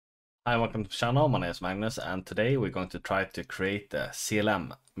Hi, welcome to the channel. My name is Magnus, and today we're going to try to create a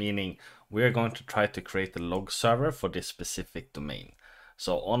CLM, meaning we're going to try to create a log server for this specific domain.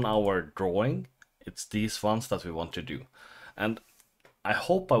 So on our drawing, it's these ones that we want to do. And I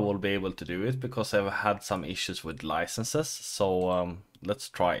hope I will be able to do it because I've had some issues with licenses. So let's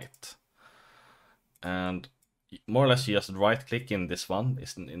try it. And more or less you just right click in this one,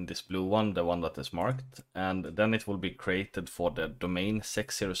 in this blue one, the one that is marked, and then it will be created for the domain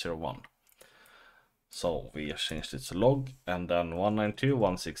 6001. So we just changed it to log, and then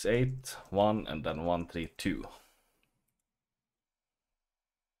 192.168.1 and then 132.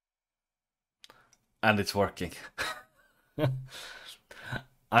 And it's working.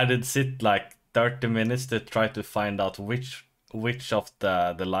 I did sit like 30 minutes to try to find out which of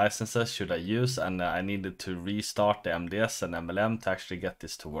the licenses should I use, and I needed to restart the MDS and MLM to actually get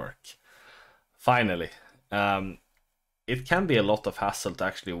this to work. Finally. It can be a lot of hassle to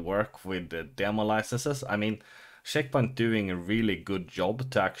actually work with the demo licenses. I mean, Checkpoint doing a really good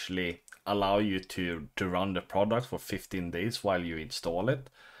job to actually allow you to run the product for 15 days while you install it.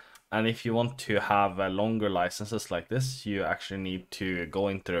 And if you want to have longer licenses like this, you actually need to go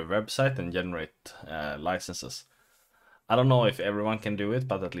into the website and generate licenses. I don't know if everyone can do it,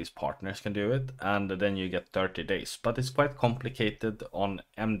 but at least partners can do it. And then you get 30 days. But it's quite complicated on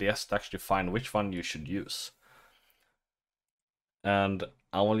MDS to actually find which one you should use. And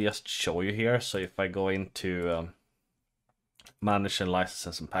I will just show you here. So if I go into manage and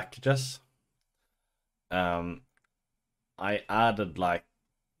licenses and packages, I added like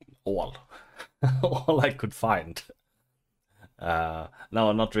all all I could find. No,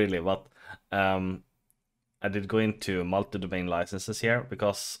 not really, but I did go into multi-domain licenses here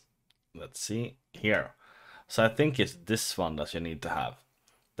because let's see here. So I think it's this one that you need to have,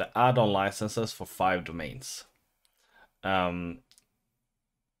 the add-on licenses for 5 domains.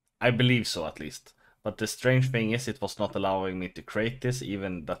 I believe so, at least. But the strange thing is it was not allowing me to create this,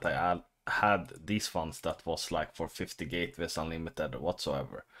 even that I had these ones that was like for 50 gateways unlimited or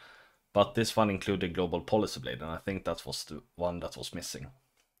whatsoever. But this one included Global Policy Blade, and I think that was the one that was missing.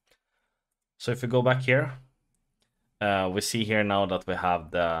 So if we go back here, we see here now that we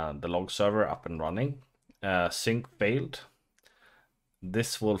have the log server up and running. Sync failed.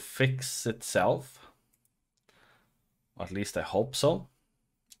 This will fix itself. At least I hope so.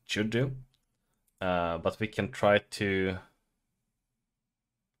 Should do. But we can try to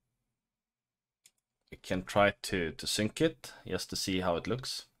sync it just to see how it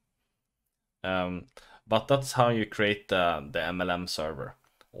looks. But that's how you create the MLM server,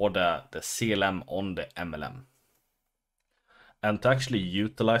 or the CLM on the MLM. And to actually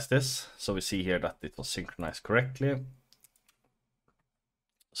utilize this, so we see here that it was synchronized correctly.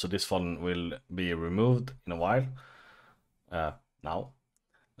 So this one will be removed in a while. Now.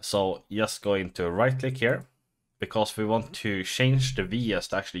 So just go into right click here, because we want to change the VS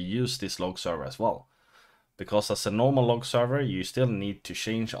to actually use this log server as well. Because as a normal log server, you still need to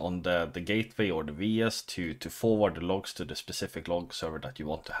change on the gateway or the VS to forward the logs to the specific log server that you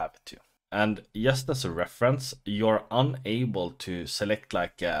want to have it to. And just as a reference, you're unable to select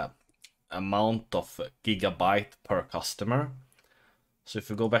like a amount of gigabyte per customer. So if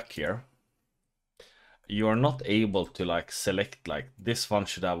we go back here, you are not able to like select like this one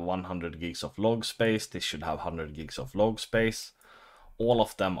should have 100 gigs of log space, this should have 100 gigs of log space. All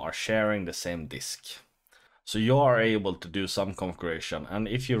of them are sharing the same disk. So you are able to do some configuration, and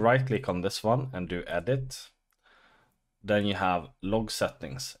if you right click on this one and do edit, then you have log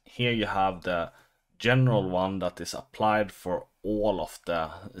settings. Here you have the general one that is applied for all of the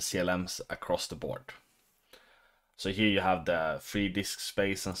CLMs across the board. So here you have the free disk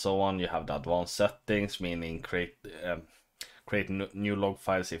space and so on. You have the advanced settings, meaning create new log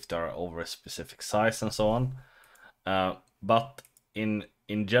files if they are over a specific size and so on. But in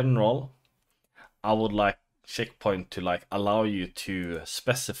general, I would like Checkpoint to like allow you to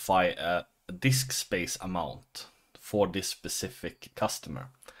specify a disk space amount for this specific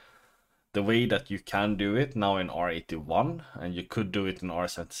customer. The way that you can do it now in R81, and you could do it in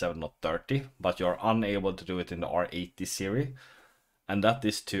R77.30, but you're unable to do it in the R80 series. And that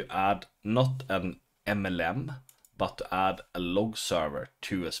is to add not an MLM, but to add a log server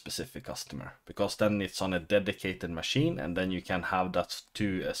to a specific customer. Because then it's on a dedicated machine, and then you can have that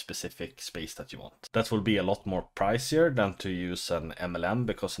to a specific space that you want. That will be a lot more pricier than to use an MLM,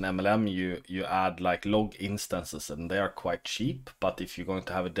 because an MLM you add like log instances and they are quite cheap. But if you're going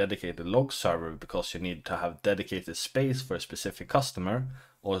to have a dedicated log server because you need to have dedicated space for a specific customer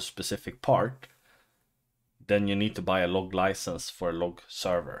or a specific part, then you need to buy a log license for a log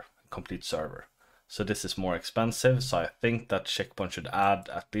server, complete server. So this is more expensive. So I think that Checkpoint should add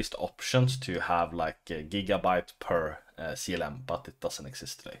at least options to have like a gigabyte per CLM, but it doesn't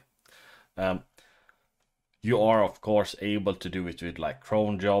exist today. You are of course able to do it with like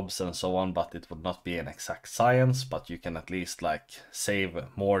cron jobs and so on, but it would not be an exact science. But you can at least like save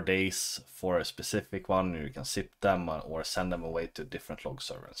more days for a specific one. You can zip them or send them away to different log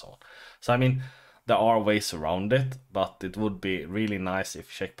server and so on. So I mean, there are ways around it, but it would be really nice if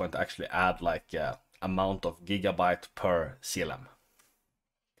Checkpoint actually add like a amount of gigabyte per CLM.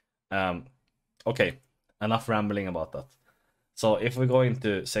 Okay, enough rambling about that. So if we go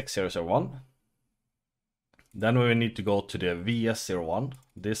into Vsx then we need to go to the VS01.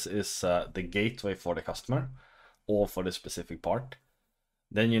 This is the gateway for the customer or for the specific part.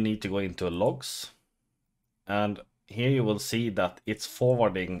 Then you need to go into logs. And here you will see that it's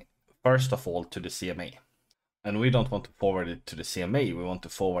forwarding first of all to the CMA. And we don't want to forward it to the CMA. We want to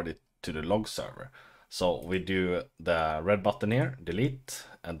forward it to the log server. So we do the red button here, delete,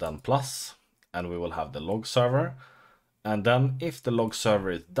 and then plus, and we will have the log server. And then if the log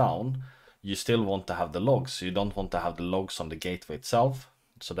server is down, you still want to have the logs. So you don't want to have the logs on the gateway itself.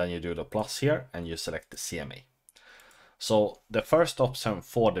 So then you do the plus here and you select the CMA. So the first option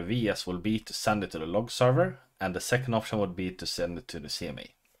for the VS will be to send it to the log server, and the second option would be to send it to the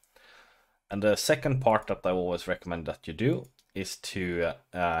CMA. And the second part that I always recommend that you do is to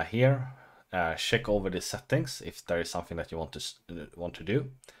check over the settings if there is something that you want to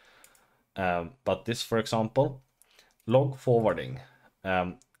do. But this, for example, log forwarding.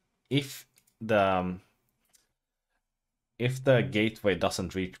 If the gateway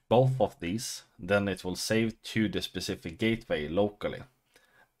doesn't reach both of these, then it will save to the specific gateway locally.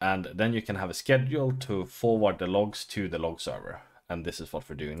 And then you can have a schedule to forward the logs to the log server. And this is what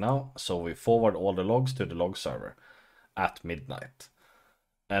we're doing now. So we forward all the logs to the log server at midnight.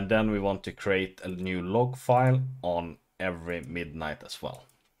 And then we want to create a new log file on every midnight as well.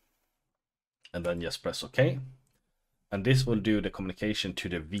 And then just press OK. And this will do the communication to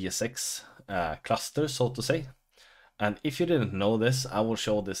the Vsx cluster, so to say. And if you didn't know this, I will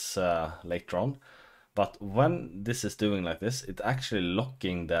show this later on. But when this is doing like this, it's actually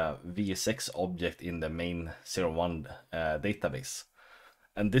locking the Vsx object in the main 01 database.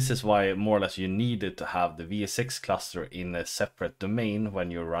 And this is why more or less you needed to have the Vsx cluster in a separate domain when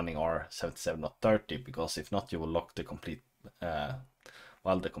you're running R80.30, because if not, you will lock the complete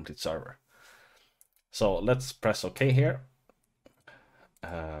server. So let's press OK here,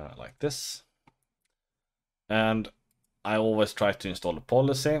 like this. And I always try to install the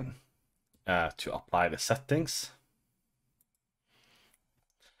policy to apply the settings.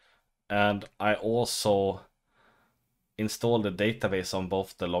 And I also install the database on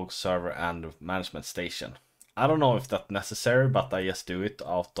both the log server and management station. I don't know if that's necessary, but I just do it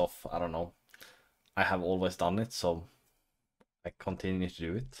out of, I don't know. I have always done it, so I continue to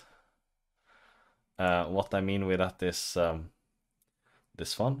do it. What I mean with that is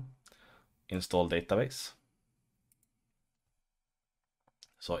this one, install database.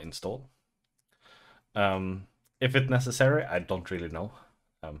 So install. If it's necessary, I don't really know.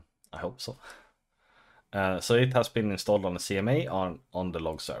 I hope so. So it has been installed on the CMA on the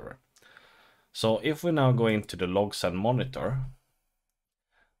log server. So if we now go into the logs and monitor,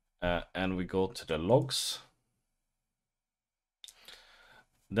 and we go to the logs,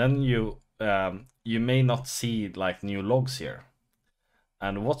 then you may not see like new logs here.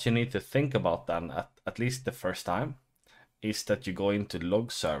 And what you need to think about then, at least the first time, is that you go into the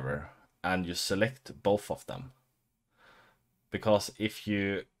log server and you select both of them. Because if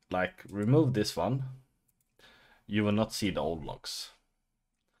you like remove this one, you will not see the old logs.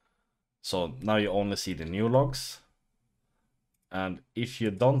 So now you only see the new logs. And if you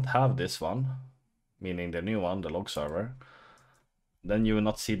don't have this one, meaning the new one, the log server, then you will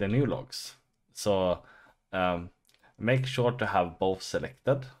not see the new logs. So make sure to have both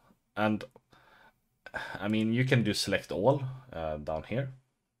selected. And I mean, you can do select all down here.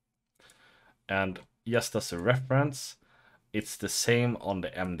 And just as a reference, it's the same on the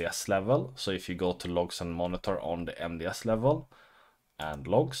MDS level. So if you go to logs and monitor on the MDS level and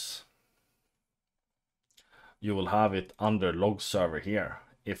logs, you will have it under log server here,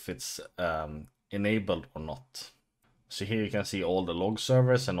 if it's enabled or not. So here you can see all the log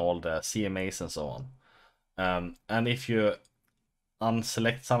servers and all the CMAs and so on. And if you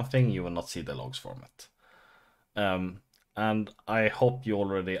unselect something, you will not see the logs format. And I hope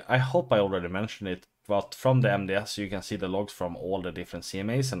I already mentioned it, but from the MDS you can see the logs from all the different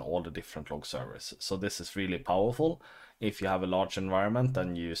CMAs and all the different log servers. So this is really powerful if you have a large environment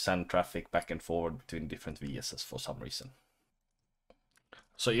and you send traffic back and forward between different VSs for some reason.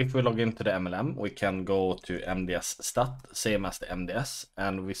 So if we log into the MLM, we can go to MDS stat, same as the MDS,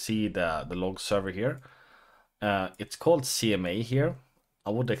 and we see the log server here. It's called CMA here.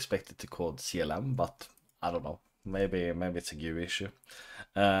 I would expect it to called CLM, but I don't know. Maybe it's a GUI issue.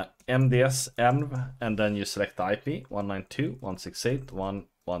 MDS env, and then you select the IP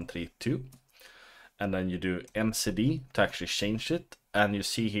 192.168.1.132, and then you do MCD to actually change it, and you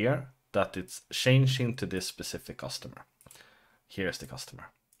see here that it's changing to this specific customer. Here's the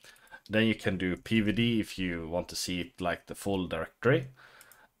customer. Then you can do PVD if you want to see it like the full directory.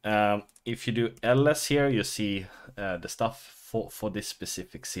 If you do ls here, you see the stuff for this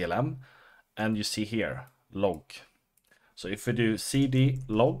specific CLM, and you see here log. So if we do cd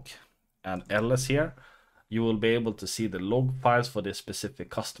log and ls here, you will be able to see the log files for this specific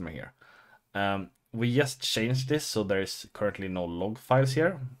customer here. We just changed this, so there is currently no log files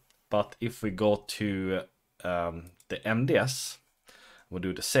here. But if we go to the MDS, we'll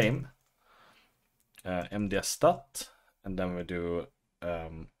do the same. MDS stat, and then we do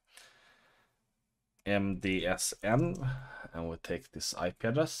MDSN, and we'll take this IP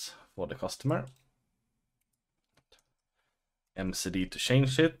address for the customer. MCD to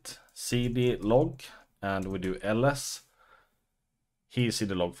change it, cd log, and we do ls. Here you see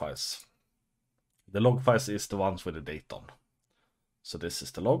the log files. The log files is the ones with the date on. So this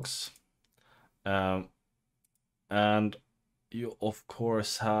is the logs. And you of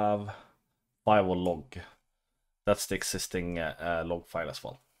course have firewall log. That's the existing log file as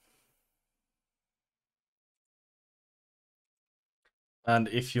well. And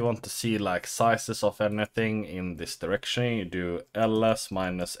if you want to see like sizes of anything in this direction, you do ls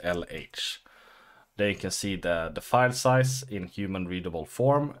 -lh. Then you can see the file size in human readable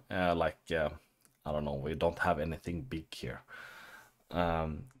form. I don't know, we don't have anything big here.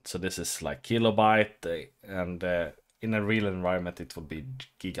 So this is like kilobyte, and in a real environment it would be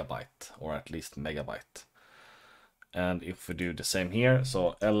gigabyte or at least megabyte. And if we do the same here,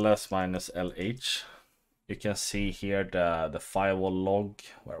 so ls -lh, you can see here the firewall log.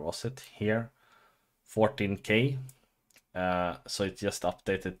 Where was it? Here, 14K. So it just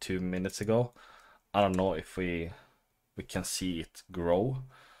updated 2 minutes ago. I don't know if we can see it grow.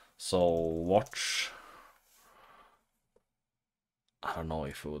 So watch. I don't know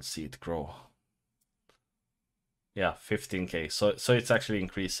if we would see it grow. Yeah, 15K. So it's actually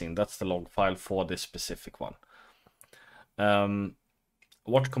increasing. That's the log file for this specific one.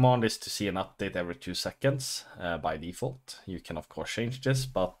 Watch command is to see an update every 2 seconds by default. You can of course change this,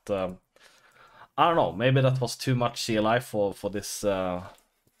 but I don't know. Maybe that was too much CLI for this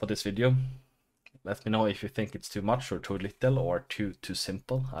video. Let me know if you think it's too much or too little or too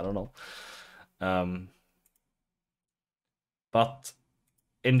simple. I don't know. But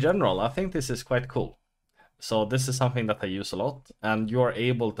in general, I think this is quite cool. So this is something that I use a lot, and you're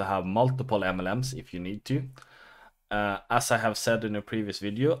able to have multiple MLMs if you need to. As I have said in a previous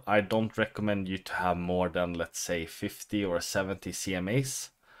video, I don't recommend you to have more than, let's say, 50 or 70 CMAs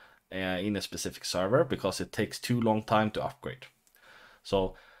in a specific server, because it takes too long time to upgrade.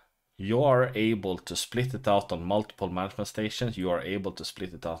 So you are able to split it out on multiple management stations, you are able to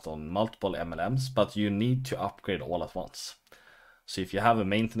split it out on multiple MLMs, but you need to upgrade all at once. So if you have a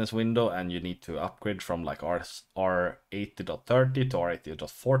maintenance window and you need to upgrade from like R80.30 to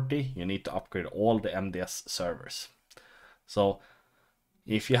R80.40, you need to upgrade all the MDS servers. So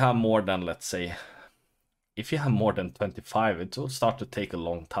if you have more than, let's say, if you have more than 25, it will start to take a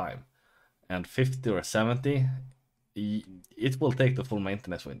long time. And 50 or 70, it will take the full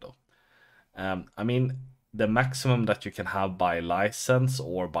maintenance window. I mean, the maximum that you can have by license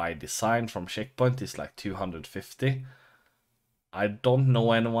or by design from Checkpoint is like 250. I don't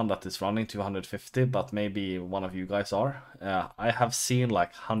know anyone that is running 250, but maybe one of you guys are. I have seen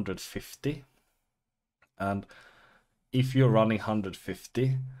like 150. And if you're running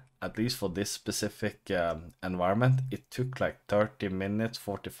 150, at least for this specific environment, it took like 30 minutes,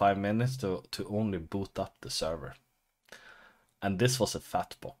 45 minutes to only boot up the server. And this was a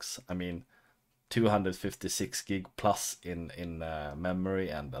fat box. I mean, 256 gig plus in memory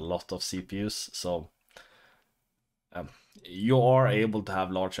and a lot of CPUs. So you are able to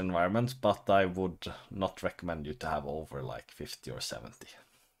have large environments, but I would not recommend you to have over like 50 or 70.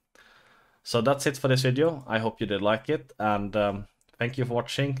 So that's it for this video. I hope you did like it, and thank you for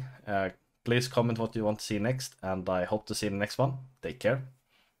watching. Please comment what you want to see next, and I hope to see you in the next one. Take care.